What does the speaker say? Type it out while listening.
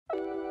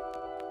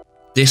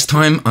This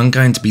time I'm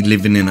going to be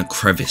living in a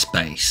crevice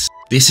base.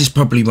 This is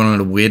probably one of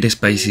the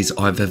weirdest bases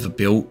I've ever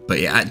built, but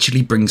it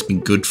actually brings me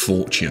good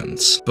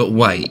fortunes. But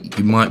wait,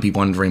 you might be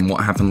wondering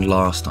what happened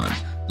last time.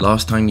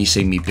 Last time you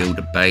see me build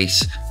a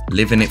base,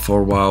 live in it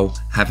for a while,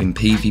 having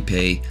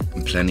PvP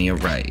and plenty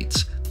of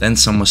raids. Then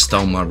someone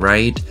stole my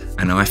raid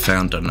and I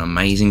found an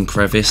amazing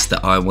crevice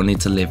that I wanted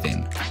to live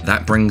in.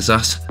 That brings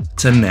us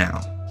to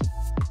now.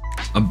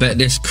 I bet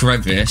this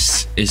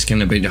crevice is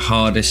going to be the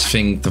hardest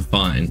thing to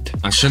find.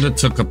 I should have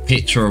took a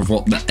picture of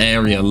what the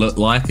area looked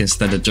like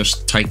instead of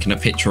just taking a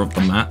picture of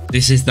the map.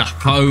 This is the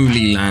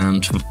holy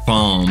land for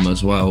farm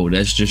as well.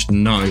 There's just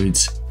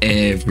nodes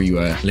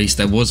everywhere. At least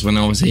there was when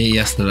I was here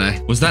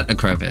yesterday. Was that the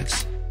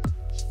crevice?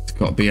 It's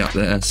got to be up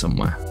there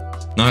somewhere.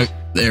 No,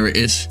 there it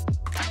is.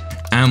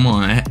 Am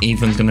I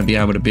even going to be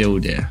able to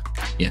build here?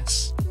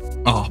 Yes.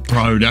 Oh,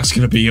 bro, that's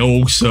going to be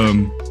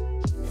awesome.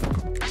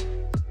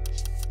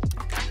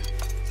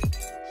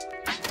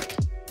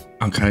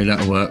 Okay,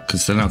 that'll work,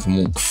 because then I can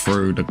walk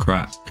through the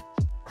crack.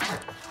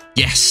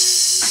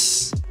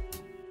 Yes!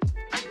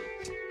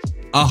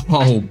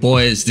 Oh,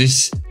 boys,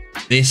 this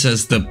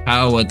has the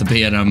power to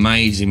be an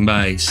amazing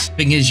base.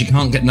 Thing is, you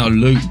can't get no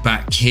loot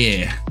back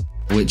here,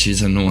 which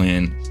is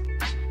annoying.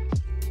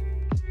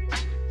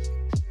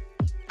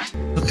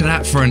 Look at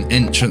that for an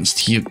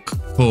entrance to your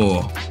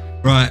core.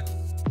 Right,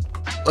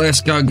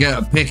 let's go get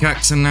a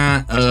pickaxe and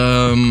that.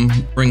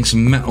 Bring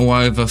some metal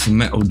over for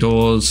metal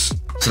doors.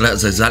 So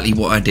that's exactly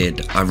what I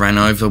did. I ran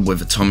over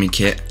with a Tommy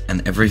kit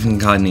and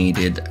everything I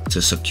needed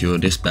to secure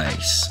this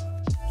base.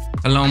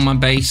 Hello, my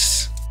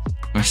base.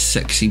 My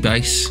sexy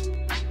base.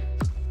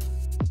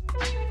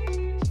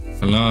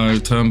 Hello,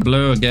 turn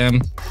blue again.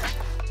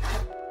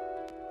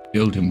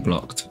 Building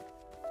blocked.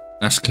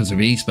 That's because of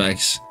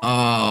E-space.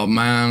 Oh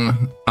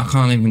man, I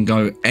can't even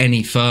go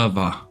any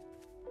further.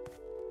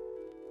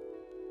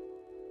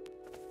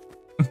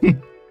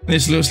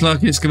 This looks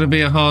like it's going to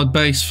be a hard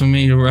base for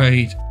me to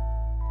raid.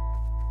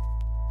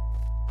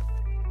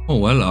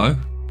 Oh, hello.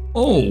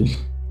 Oh.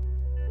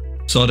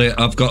 Sorry,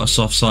 I've got to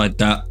soft side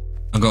that.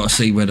 I've got to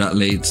see where that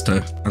leads to.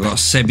 I've got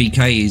to Sebby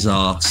K's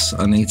ass.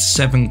 I need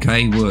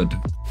 7k wood.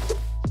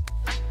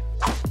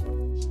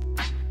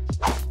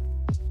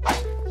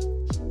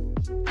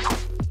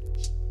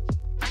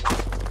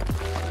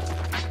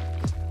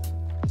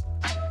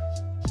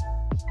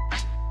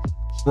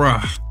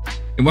 Bruh.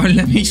 It won't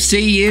let me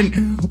see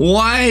in.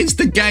 Why is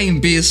the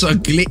game being so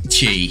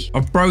glitchy?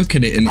 I've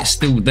broken it and it's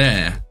still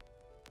there.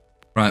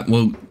 Right,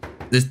 well,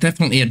 there's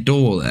definitely a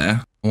door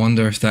there. I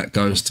wonder if that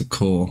goes to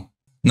core.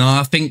 No,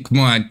 I think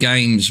my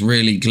game's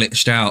really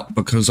glitched out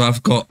because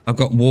I've got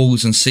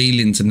walls and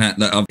ceilings and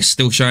that are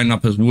still showing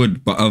up as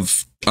wood, but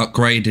I've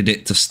upgraded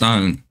it to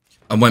stone.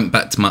 I went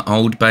back to my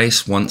old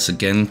base once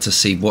again to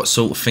see what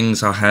sort of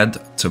things I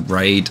had to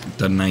raid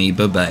the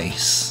neighbour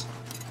base.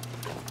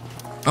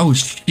 Oh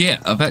shit,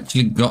 I've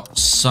actually got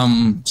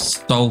some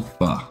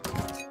sulfur.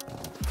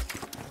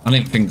 I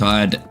didn't think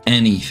I had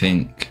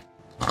anything.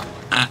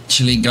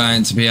 Actually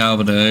going to be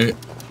able to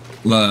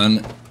learn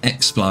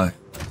Explo.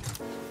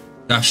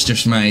 That's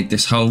just made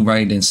this whole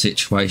raiding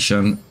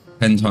situation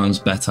 10 times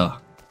better.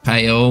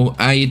 Hey all,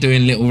 how you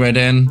doing, little red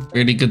hen?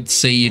 Really good to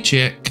see you,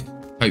 chick.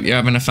 Hope you're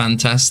having a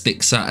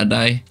fantastic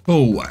Saturday.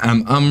 Oh,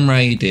 I'm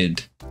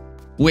unraided.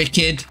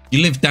 Wicked.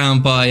 You live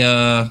down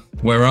by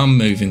where I'm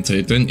moving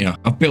to, don't you?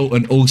 I've built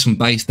an awesome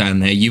base down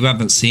there. You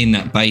haven't seen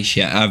that base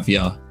yet, have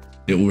you,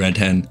 little red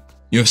hen?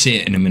 You'll see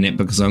it in a minute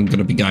because I'm going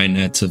to be going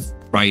there to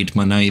raid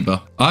my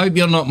neighbour. I hope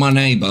you're not my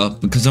neighbour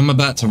because I'm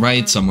about to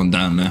raid someone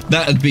down there.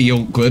 That'd be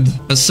awkward.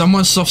 Has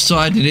someone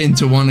soft-sided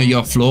into one of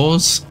your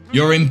floors?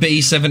 You're in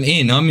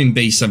B17. I'm in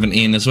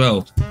B17 as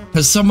well.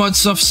 Has someone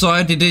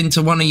soft-sided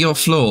into one of your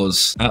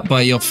floors out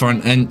by your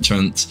front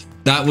entrance?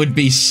 That would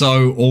be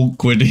so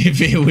awkward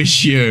if it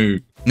was you.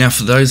 Now,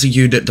 for those of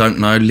you that don't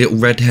know, Little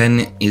Red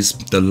Hen is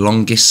the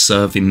longest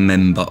serving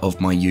member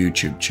of my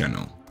YouTube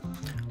channel.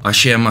 I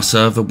share my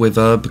server with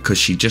her because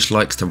she just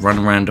likes to run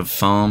around a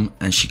farm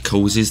and she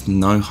causes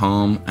no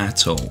harm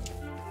at all.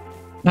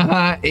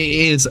 It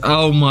is.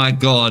 Oh my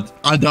god.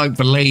 I don't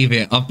believe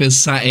it. I've been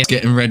sat here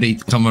getting ready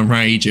to come and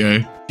raid you.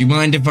 Do you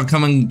mind if I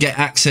come and get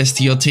access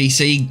to your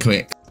TC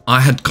quick? I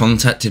had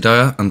contacted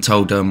her and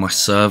told her my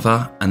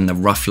server and the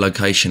rough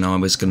location I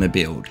was going to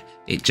build.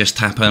 It just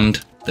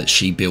happened that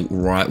she built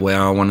right where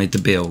I wanted to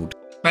build.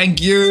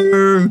 Thank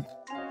you.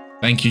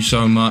 Thank you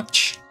so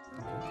much.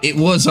 It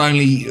was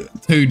only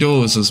 2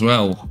 doors as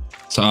well,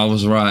 so I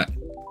was right.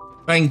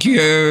 Thank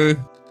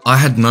you. I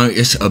had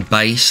noticed a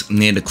base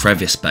near the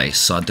crevice base,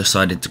 so I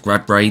decided to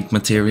grab raid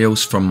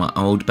materials from my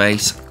old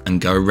base and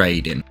go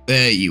raiding.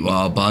 There you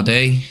are,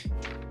 buddy.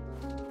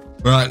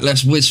 Right,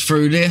 let's whiz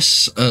through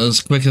this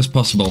as quick as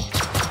possible.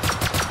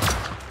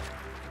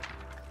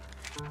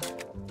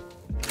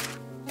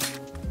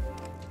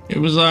 It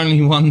was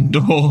only 1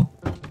 door.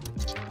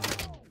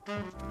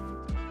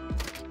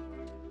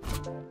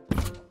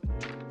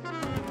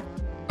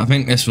 I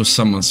think this was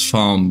someone's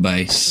farm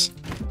base.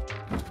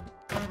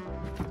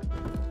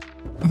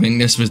 think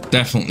this was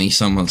definitely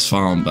someone's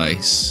farm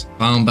base.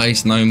 Farm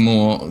base no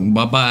more.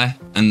 Bye-bye.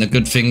 And the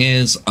good thing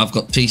is I've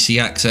got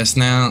PC access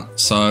now,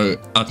 so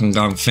I can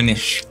go and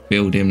finish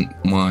building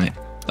my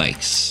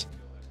base.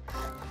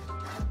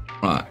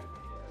 Right.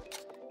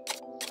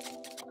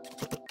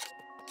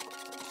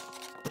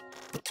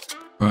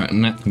 Right,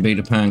 and that can be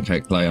the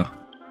pancake layer.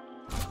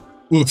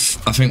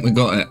 Oof, I think we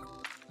got it.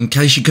 In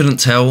case you couldn't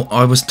tell,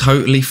 I was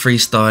totally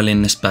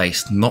freestyling this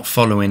base, not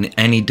following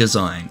any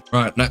design.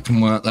 Right, that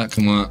can work, that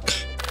can work.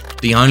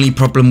 The only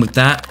problem with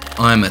that,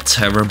 I'm a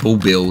terrible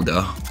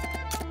builder.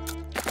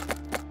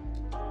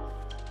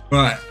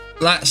 Right,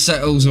 that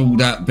settles all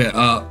that bit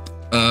up.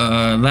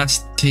 That's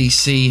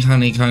TC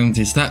honeycombed.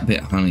 Is that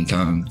bit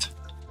honeycombed?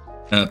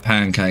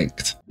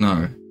 Pancaked.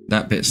 No,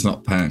 that bit's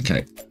not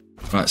pancaked.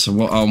 Right, so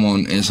what I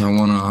want is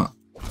I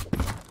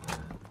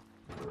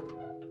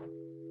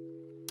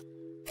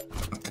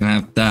can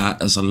have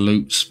that as a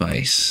loot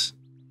space.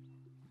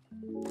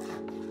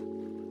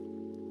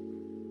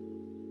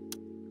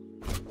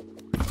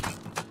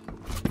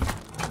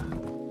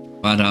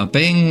 Bada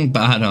bing,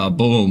 bada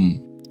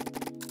boom.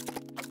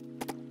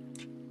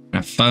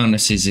 Have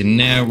furnaces in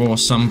there or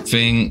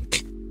something.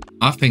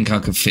 I think I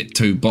could fit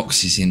 2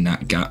 boxes in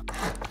that gap.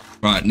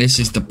 Right, this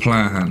is the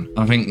plan.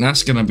 I think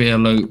that's going to be a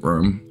loot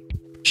room.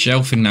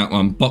 Shelf in that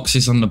one,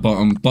 boxes on the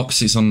bottom,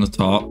 boxes on the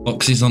top,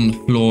 boxes on the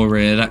floor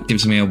here. That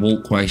gives me a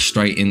walkway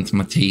straight into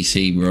my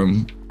TC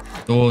room.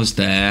 Doors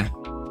there,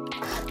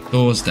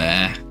 doors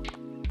there,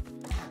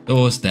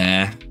 doors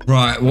there.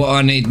 Right, what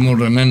I need more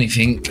than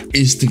anything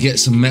is to get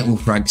some metal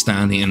frags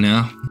down here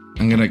now.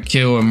 I'm gonna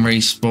kill and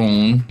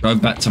respawn, go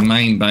back to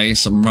main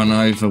base and run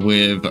over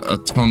with a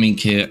Tommy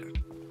kit.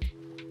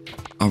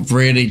 I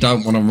really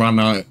don't want to run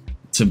out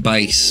to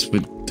base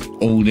with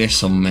all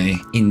this on me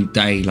in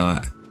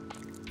daylight.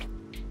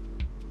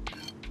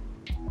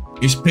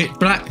 It's pitch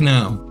black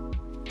now.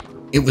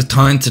 It was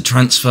time to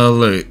transfer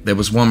loot. There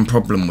was one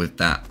problem with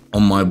that.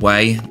 On my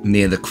way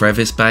near the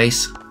CREVICE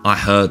base, I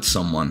heard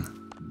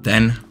someone.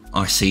 Then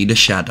I see the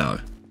shadow.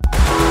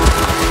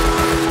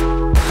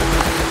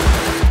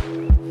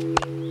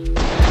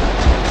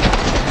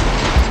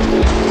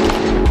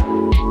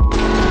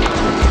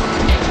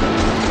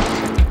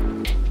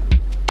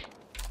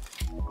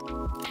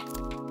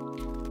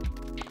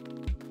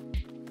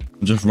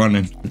 I'm just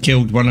running. I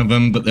killed one of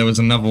them, but there was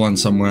another one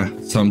somewhere,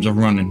 so I'm just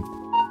running.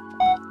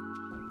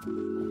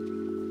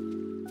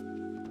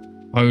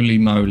 Holy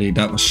moly,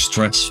 that was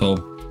stressful.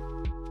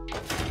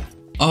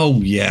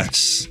 Oh,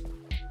 yes.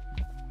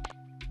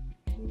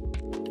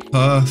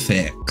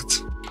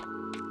 Perfect.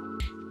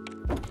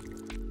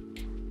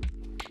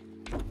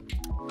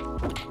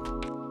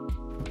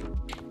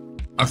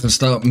 I can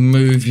start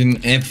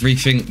moving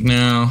everything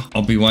now.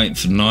 I'll be waiting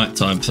for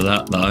nighttime for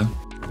that, though.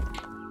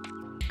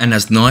 And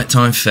as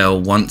nighttime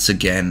fell once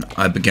again,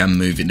 I began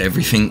moving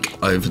everything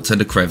over to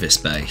the CREVICE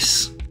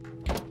base.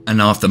 And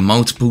after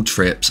multiple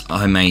trips,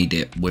 I made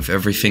it with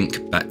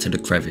everything back to the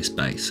CREVICE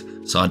base.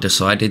 So I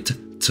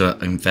decided to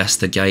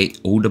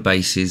investigate all the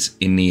bases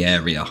in the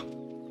area.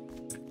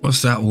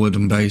 What's that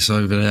wooden base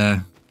over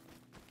there?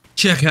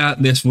 Check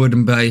out this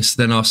wooden base,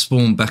 then I'll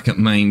spawn back at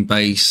main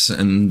base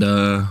and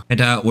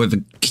head out with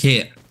a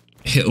kit.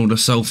 Hit all the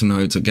sulfur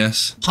nodes, I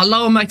guess.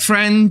 Hello, my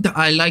friend.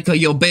 I like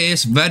your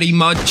base very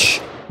much.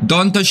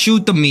 Don't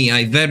shoot me,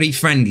 I very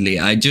friendly.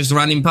 I just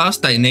running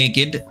past, I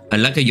naked. I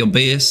like your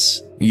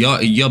base.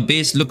 Your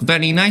base look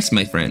very nice,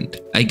 my friend.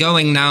 I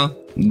going now.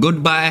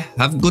 Goodbye,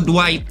 have good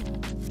wipe.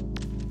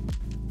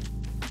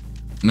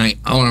 Mate,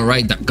 I want to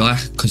raid that guy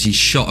because he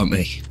shot at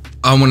me.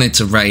 I wanted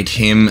to raid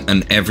him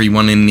and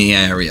everyone in the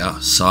area,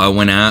 so I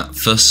went out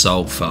for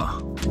sulfur.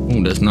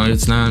 Oh, there's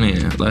nodes down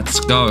here.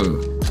 Let's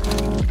go.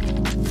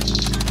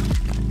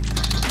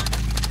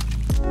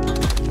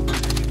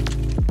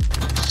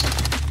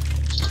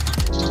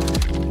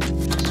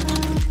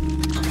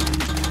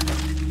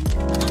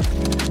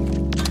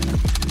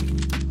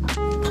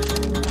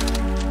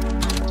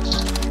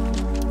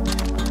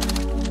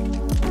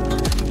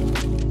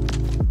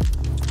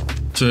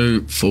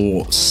 So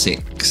 4,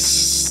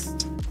 6.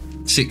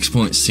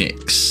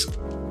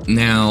 6.6.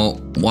 Now,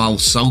 while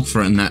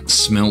sulfur and that's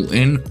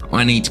smelting,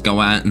 I need to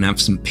go out and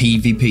have some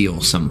PvP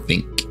or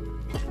something.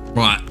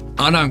 Right,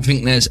 I don't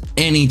think there's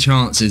any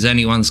chances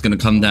anyone's going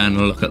to come down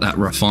and look at that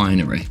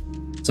refinery.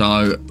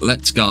 So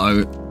let's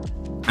go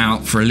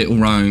out for a little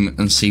roam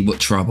and see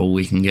what trouble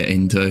we can get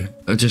into.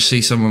 I just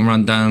see someone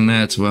run down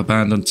there to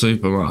abandoned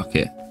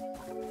supermarket.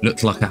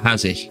 Looks like a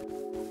hazzy.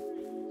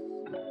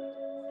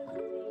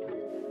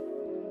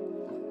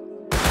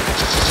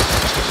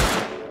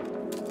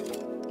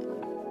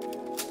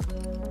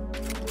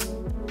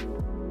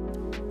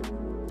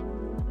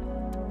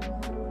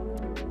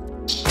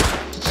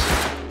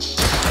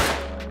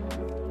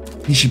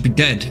 He should be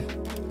dead.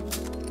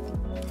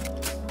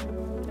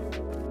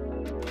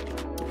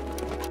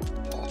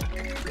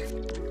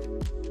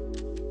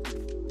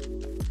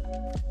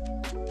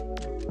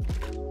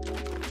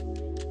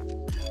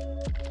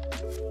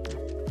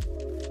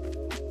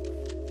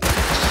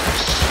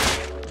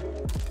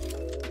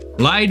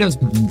 Light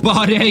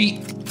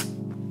body.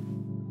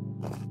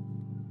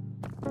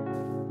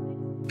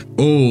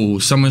 Oh,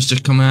 someone's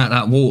just come out of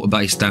that water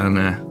base down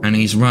there and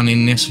he's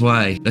running this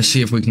way. Let's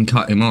see if we can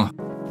cut him off.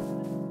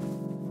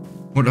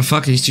 What the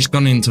fuck? He's just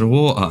gone into the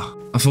water.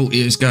 I thought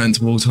he was going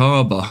towards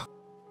harbour.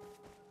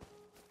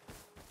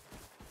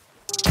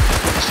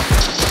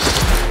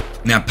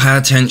 Now pay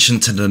attention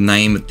to the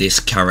name of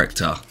this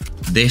character.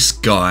 This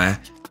guy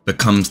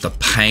becomes the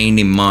pain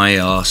in my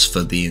ass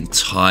for the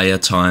entire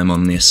time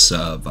on this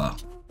server.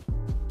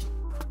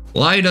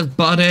 Later,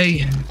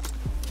 buddy.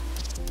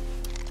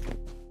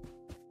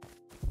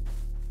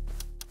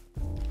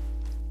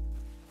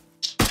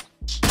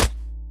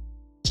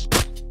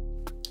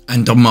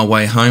 And on my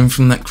way home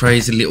from that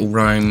crazy little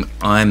roam,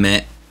 I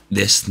met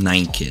this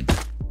naked.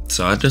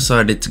 So I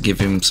decided to give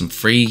him some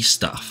free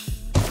stuff.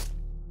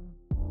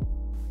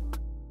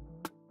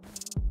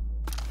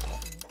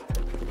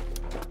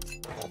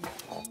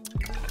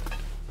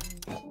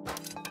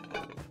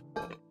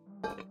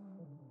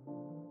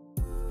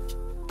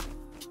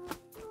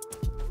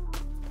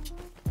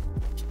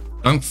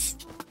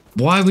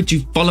 Why would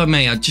you follow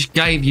me? I just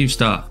gave you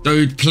stuff.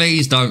 Dude,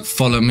 please don't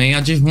follow me.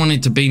 I just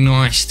wanted to be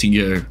nice to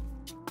you.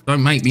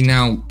 Don't make me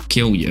now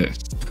kill you.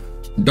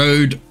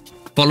 Dude,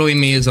 following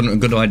me isn't a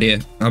good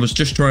idea. I was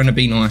just trying to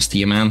be nice to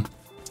you, man.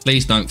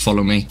 Please don't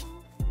follow me.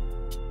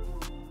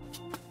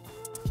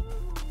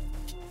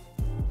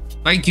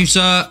 Thank you,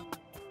 sir.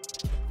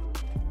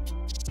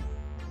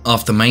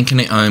 After making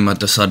it home, I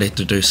decided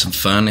to do some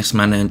furnace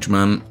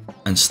management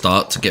and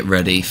start to get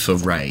ready for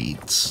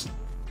raids.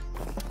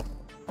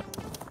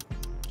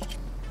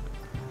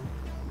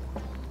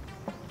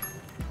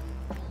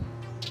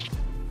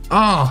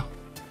 Ah!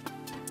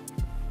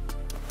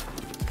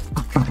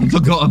 I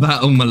forgot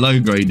about all my low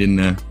grade in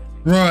there.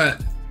 Right,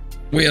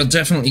 we are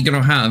definitely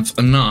going to have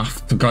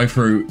enough to go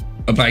through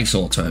a base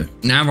or two.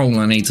 Now all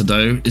I need to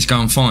do is go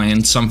and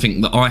find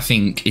something that I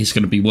think is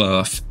going to be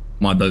worth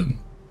my boom.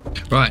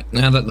 Right,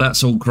 now that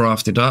that's all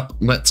crafted up,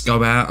 let's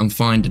go out and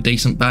find a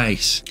decent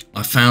base.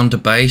 I found a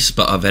base,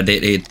 but I've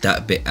edited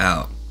that bit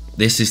out.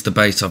 This is the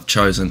base I've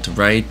chosen to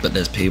raid, but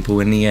there's people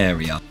in the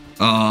area.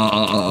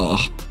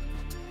 Oh,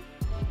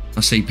 I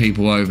see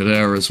people over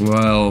there as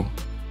well.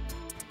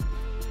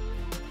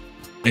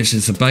 This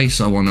is the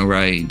base I want to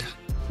raid.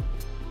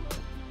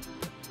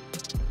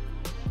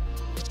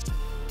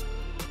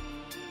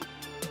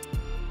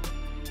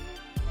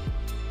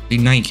 Be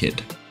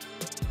naked.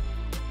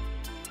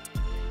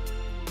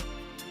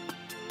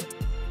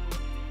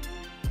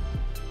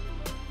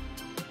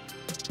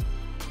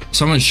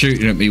 Someone's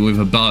shooting at me with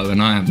a bow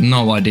and I have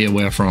no idea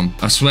where from.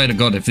 I swear to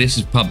God, if this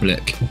is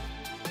public.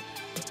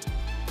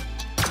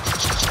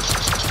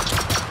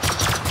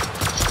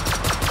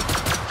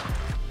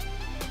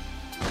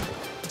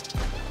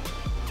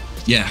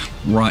 Yeah,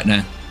 right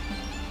there.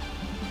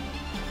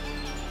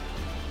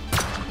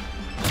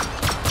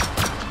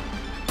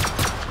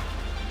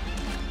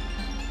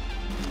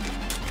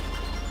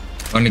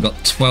 Only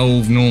got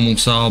 12 normal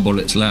SAR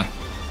bullets left.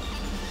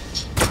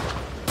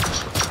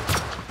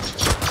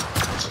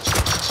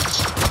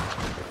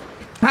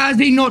 How's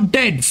he not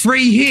dead?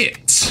 3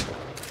 hits.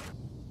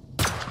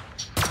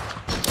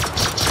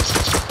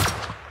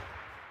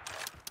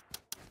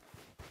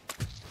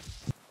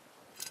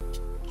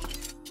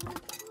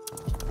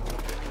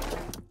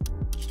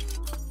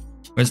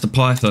 Where's the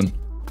python?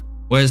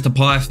 Where's the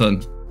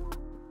python?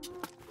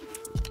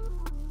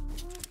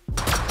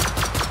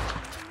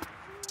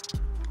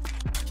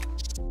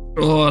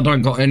 Oh, I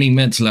don't got any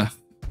meds left.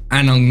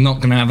 And I'm not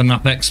going to have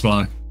enough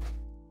explo.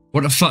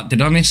 What the fuck? Did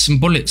I miss some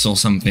bullets or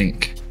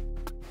something?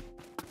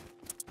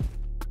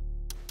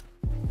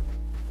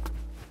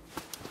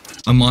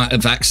 I might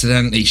have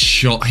accidentally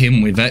shot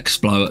him with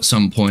explo at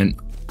some point.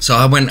 So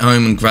I went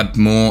home and grabbed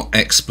more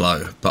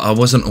explo, but I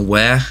wasn't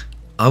aware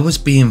I was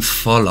being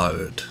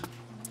followed.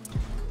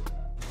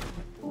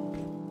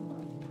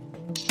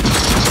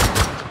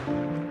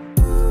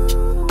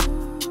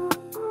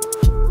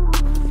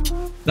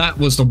 That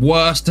was the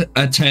worst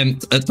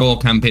attempt at door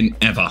camping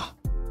ever.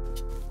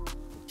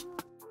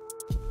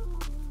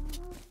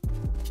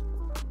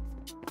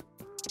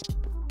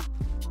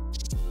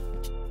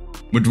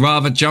 Would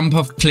rather jump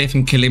off a cliff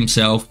and kill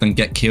himself than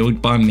get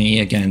killed by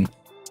me again.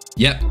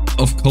 Yep,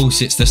 of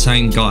course it's the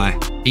same guy.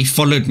 He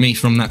followed me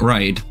from that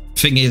raid.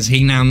 Thing is,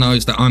 he now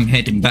knows that I'm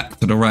heading back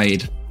to the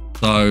raid.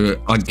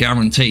 So I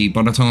guarantee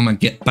by the time I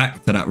get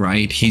back to that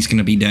raid, he's going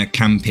to be there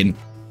camping.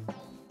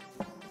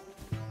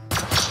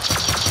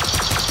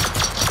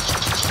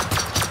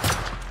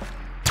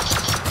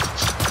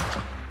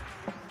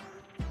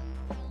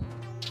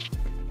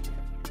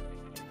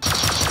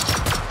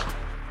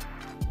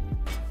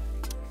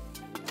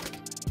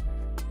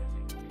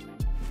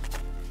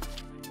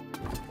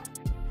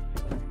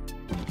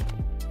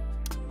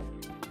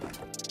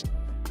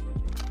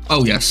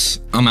 Oh yes,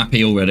 I'm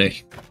happy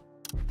already.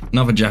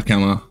 Another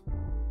jackhammer.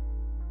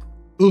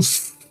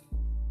 Oof.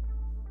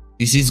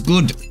 This is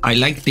good. I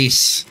like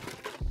this.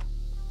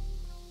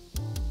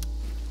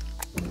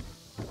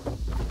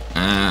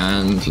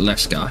 And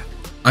let's go.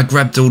 I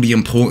grabbed all the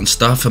important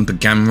stuff and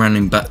began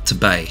running back to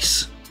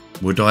base.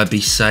 Would I be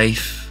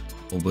safe?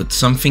 Or would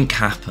something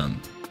happen?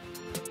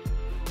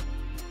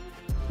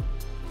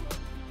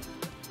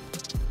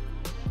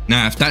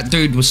 Now, if that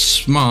dude was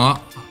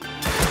smart...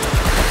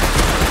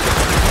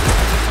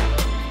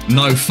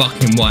 No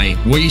fucking way.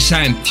 What are you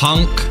saying,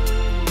 punk?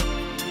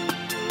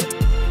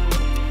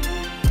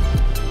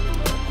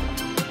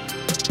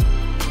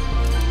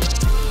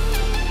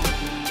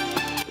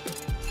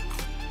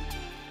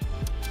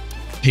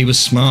 He was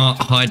smart,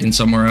 hiding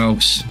somewhere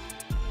else.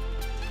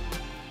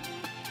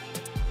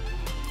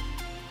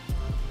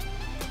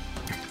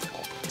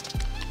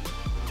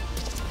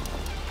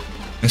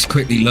 Let's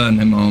quickly learn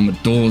them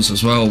armored doors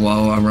as well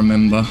while I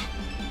remember.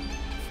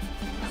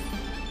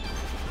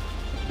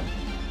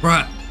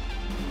 Right.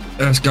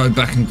 Let's go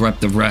back and grab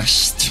the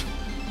rest.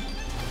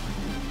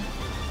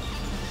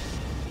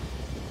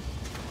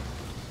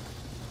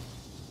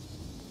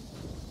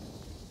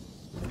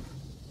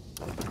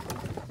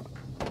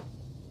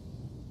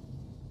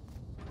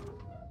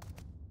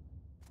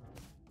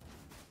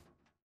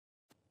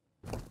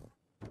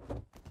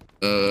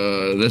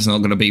 There's not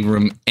going to be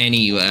room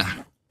anywhere.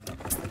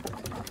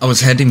 I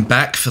was heading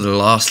back for the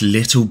last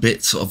little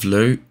bits of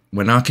loot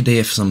when I could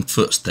hear some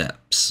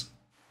footsteps.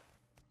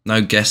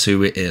 No guess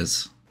who it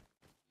is.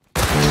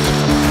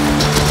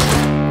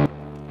 I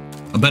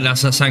bet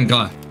that's that same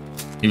guy.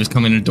 He was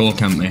coming to door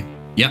camp me.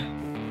 Yep.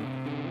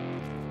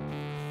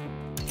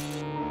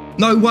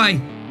 No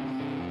way.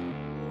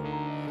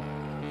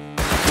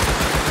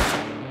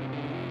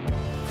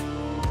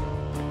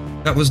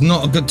 That was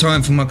not a good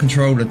time for my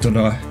controller to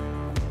die.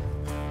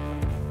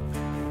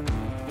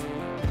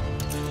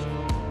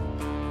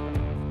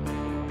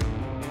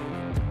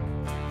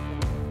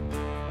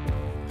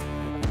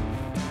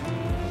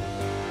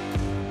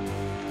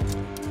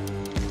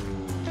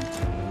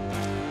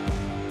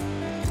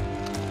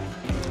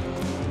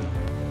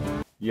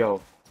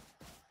 Yo.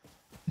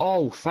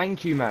 Oh,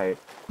 thank you, mate.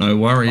 No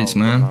worries,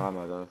 man. No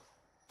ammo, though.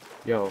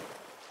 Yo.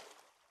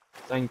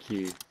 Thank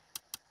you.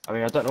 I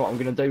mean, I don't know what I'm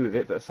going to do with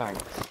it, but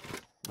thanks.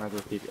 Might as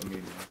well keep it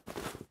immune.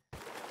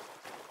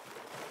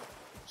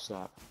 What's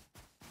that?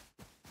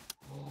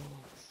 Oh,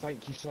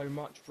 thank you so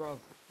much, bruv.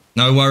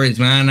 No worries,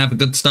 man. Have a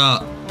good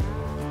start.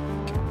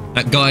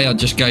 That guy I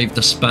just gave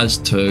the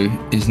spaz to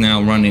is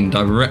now running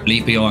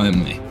directly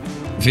behind me.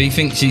 If he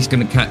thinks he's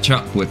going to catch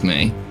up with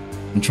me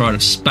and try to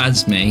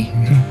spaz me,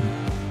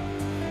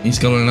 he's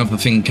got another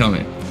thing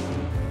coming.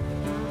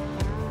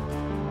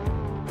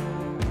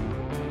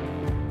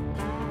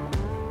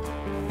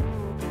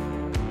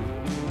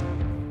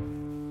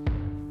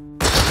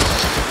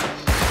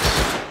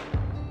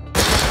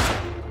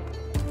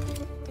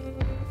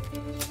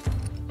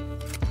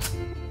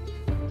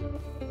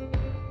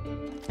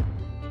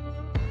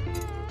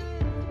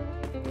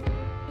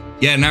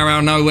 Yeah, now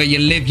I know where you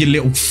live, you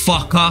little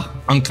fucker.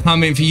 I'm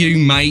coming for you,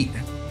 mate.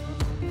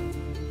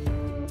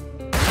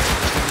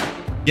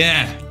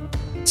 Yeah.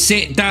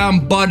 Sit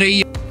down,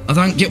 buddy. I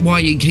don't get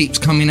why he keeps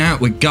coming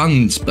out with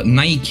guns, but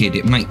naked.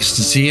 It makes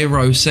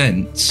 0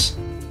 sense.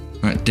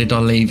 Right, did I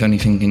leave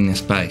anything in this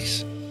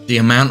base? The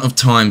amount of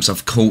times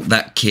I've caught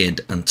that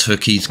kid and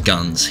took his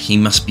guns, he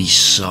must be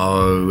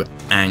so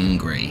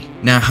angry.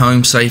 Now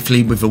home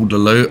safely with all the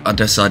loot, I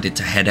decided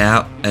to head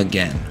out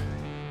again.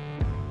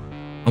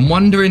 I'm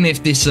wondering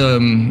if this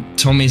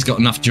Tommy's got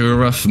enough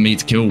Dura for me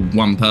to kill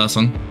one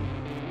person.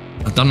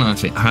 I don't know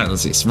if it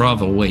has, it's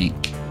rather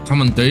weak.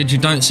 Come on, dude, you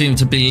don't seem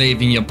to be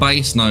leaving your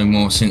base no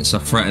more since I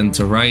threatened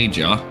to raid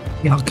ya.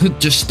 Yeah, I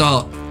could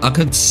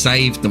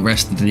save the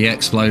rest of the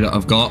exploder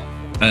I've got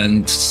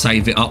and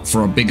save it up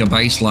for a bigger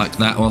base like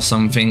that or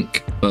something,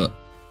 but,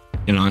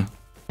 you know.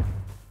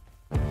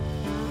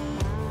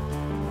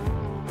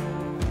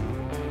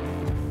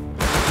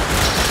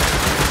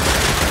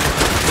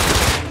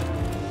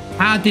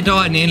 How did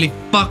I nearly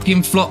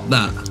fucking flop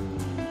that?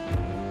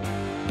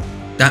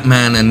 That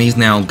man and his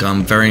nail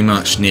gun very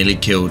much nearly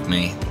killed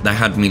me. They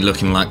had me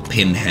looking like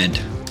Pinhead.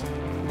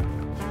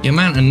 The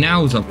amount of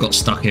nails I've got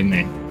stuck in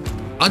me.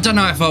 I don't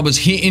know if I was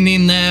hitting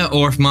in there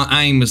or if my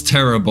aim was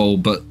terrible,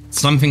 but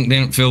something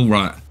didn't feel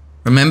right.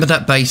 Remember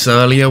that base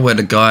earlier where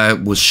the guy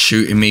was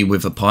shooting me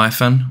with a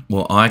python?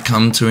 Well, I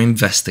come to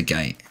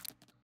investigate.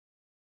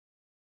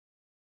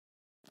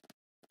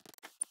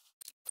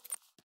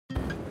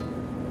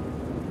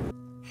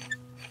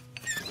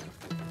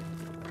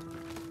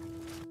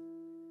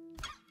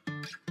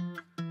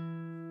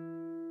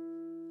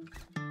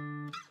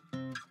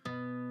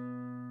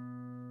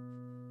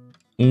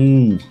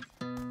 Ooh,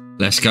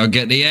 let's go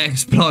get the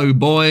Explo,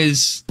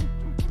 boys.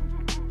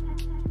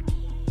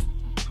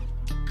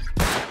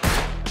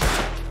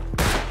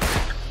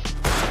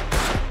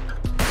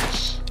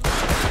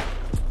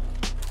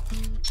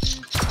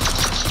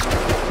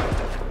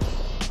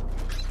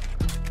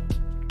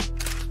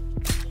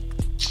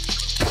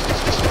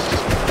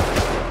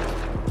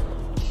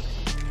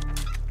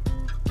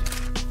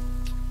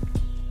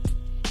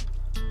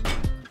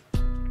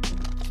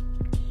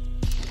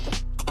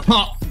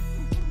 Hot.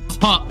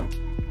 Hot.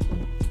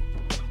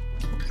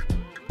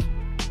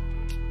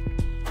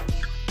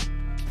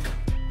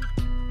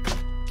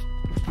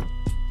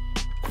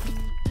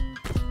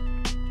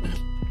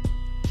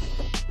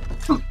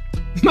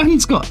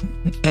 Man's got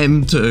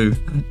M2,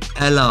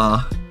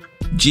 LR,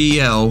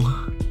 GL.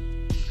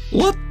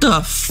 What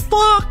the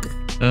fuck?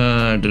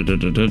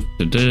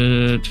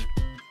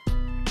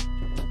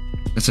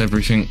 That's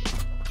everything.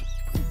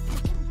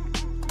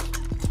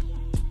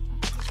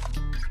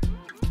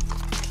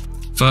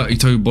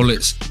 $32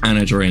 bullets and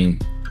a dream.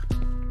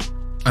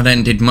 I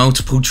then did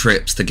multiple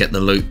trips to get the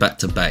loot back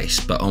to base,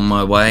 but on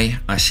my way,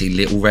 I see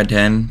little red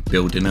hen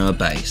building her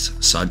base,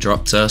 so I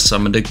dropped her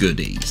some of the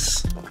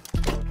goodies.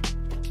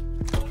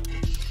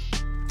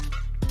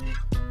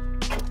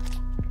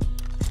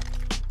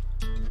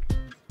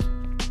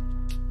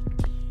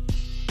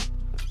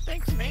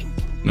 Thanks, mate.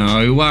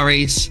 No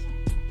worries.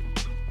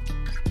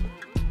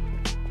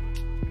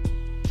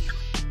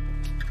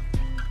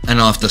 And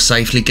after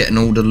safely getting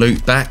all the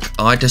loot back,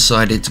 I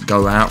decided to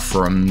go out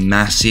for a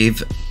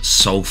massive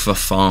sulfur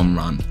farm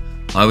run.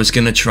 I was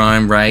going to try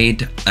and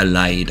raid a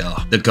lader,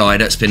 the guy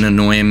that's been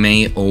annoying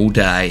me all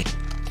day.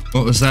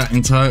 What was that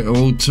in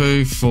total?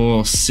 2,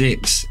 4,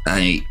 6,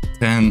 8,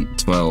 10,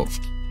 12,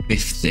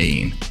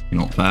 15.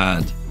 Not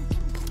bad.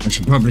 I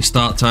should probably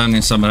start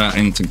turning some of that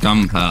into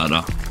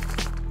gunpowder.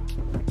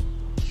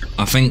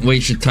 I think we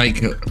should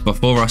take it,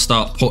 before I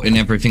start putting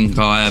everything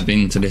I have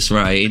into this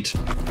raid,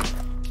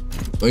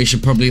 we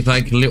should probably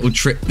take a little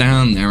trip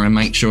down there and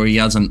make sure he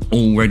hasn't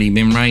already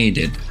been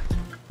raided.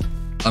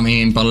 I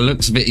mean, by the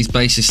looks of it, his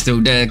base is still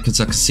there because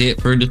I can see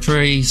it through the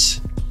trees.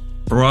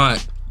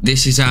 Right,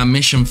 this is our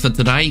mission for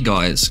today,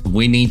 guys.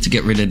 We need to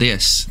get rid of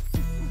this.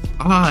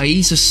 Ah,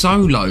 he's a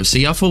solo.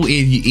 See, I thought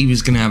he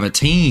was going to have a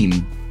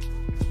team.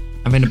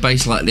 Having a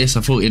base like this,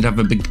 I thought he'd have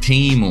a big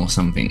team or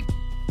something.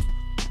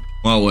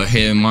 While we're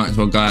here, might as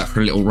well go out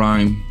for a little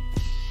roam.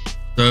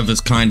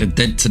 Server's kind of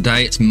dead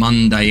today. It's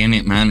Monday,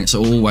 innit, man? It's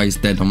always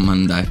dead on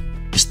Monday.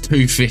 It's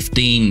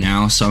 2:15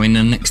 now, so in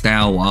the next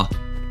hour,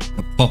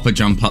 I'll pop a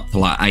jump up to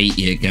like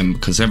 80 again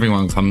because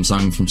everyone comes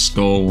home from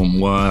school and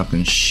work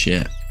and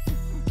shit.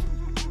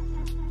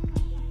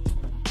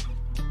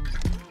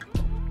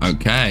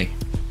 Okay.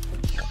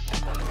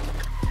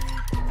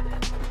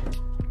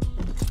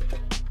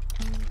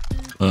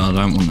 Oh, I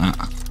don't want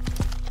that.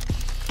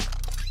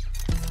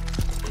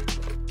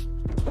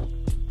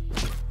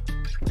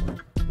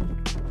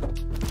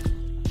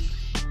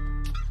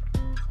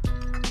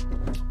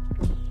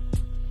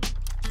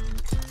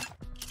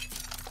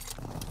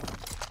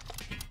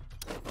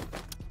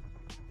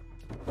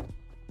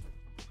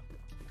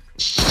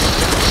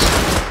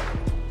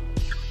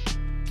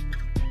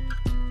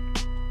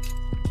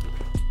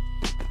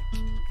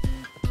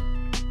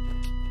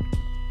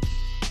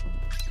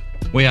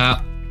 We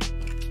are.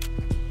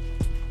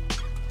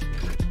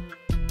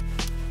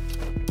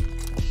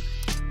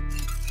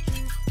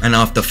 And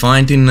after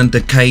finding the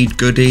decayed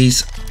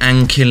goodies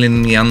and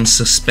killing the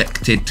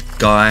unsuspected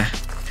guy,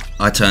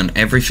 I turned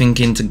everything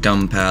into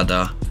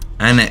gunpowder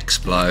and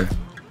Explo,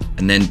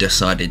 and then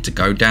decided to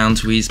go down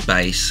to his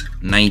base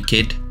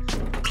naked,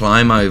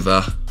 climb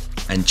over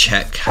and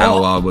check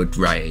how I would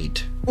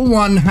raid.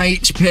 1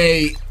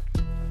 HP.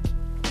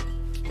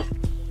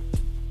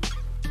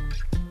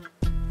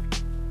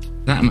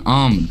 Is that an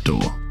armored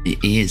door? It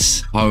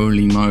is.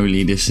 Holy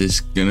moly, this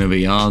is gonna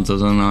be harder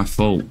than I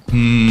thought.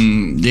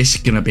 This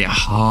is gonna be a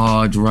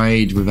hard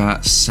raid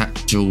without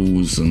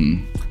satchels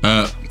and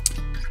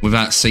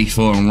without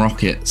C4 and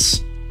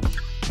rockets.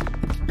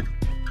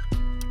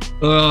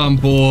 Oh, I'm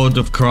bored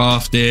of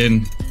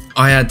crafting.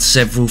 I had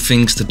several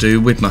things to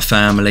do with my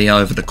family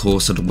over the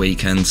course of the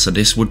weekend, so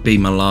this would be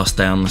my last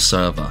day on the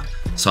server.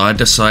 So I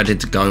decided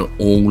to go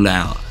all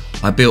out.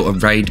 I built a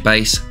raid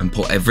base and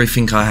put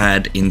everything I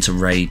had into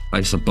raid.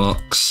 Place a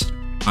box.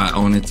 I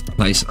wanted to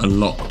place a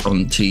lot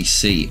on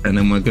TC and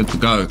then we're good to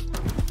go.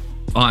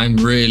 I'm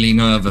really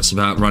nervous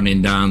about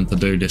running down to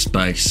do this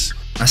base.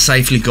 I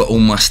safely got all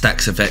my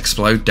stacks of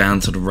Explode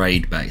down to the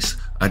raid base.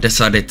 I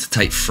decided to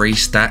take 3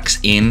 stacks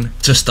in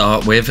to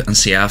start with and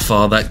see how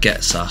far that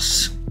gets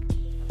us.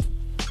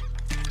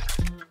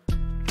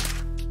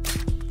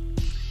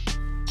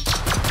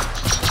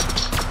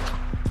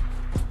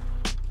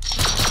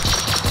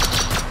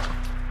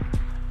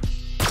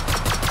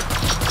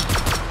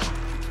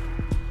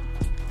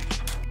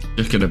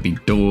 Just gonna be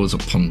doors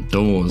upon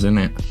doors, isn't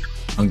it?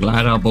 I'm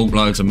glad I bought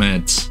loads of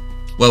meds.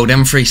 Well,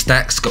 them 3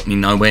 stacks got me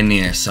nowhere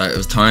near, so it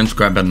was time to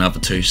grab another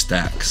 2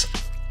 stacks.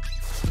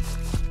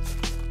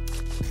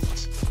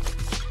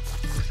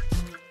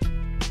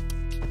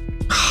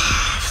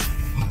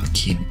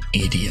 Fucking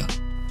idiot.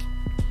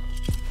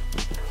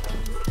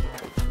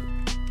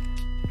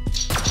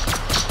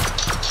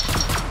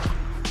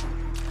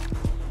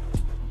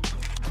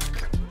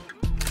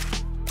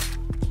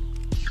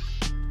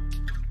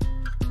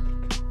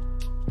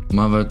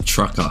 Mother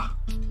trucker.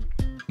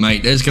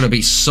 Mate, there's gonna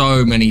be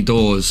so many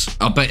doors.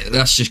 I bet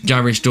that's just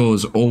garage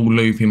doors all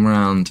looping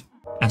round.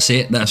 That's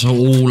it, that's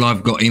all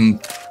I've got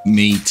in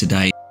me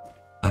today.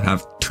 I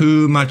have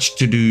too much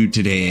to do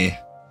today.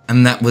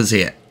 And that was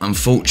it.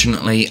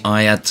 Unfortunately,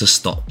 I had to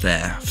stop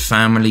there.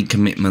 Family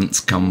commitments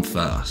come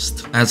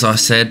first. As I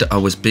said, I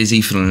was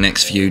busy for the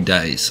next few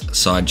days,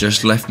 so I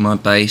just left my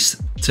base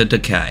to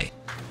decay.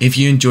 If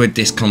you enjoyed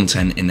this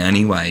content in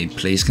any way,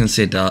 please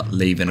consider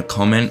leaving a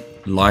comment,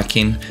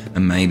 liking,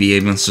 and maybe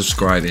even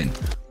subscribing.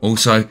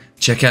 Also,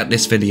 check out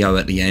this video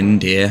at the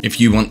end here if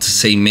you want to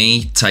see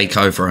me take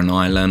over an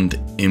island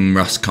in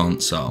Rust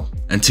console.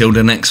 Until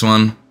the next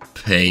one,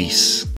 peace.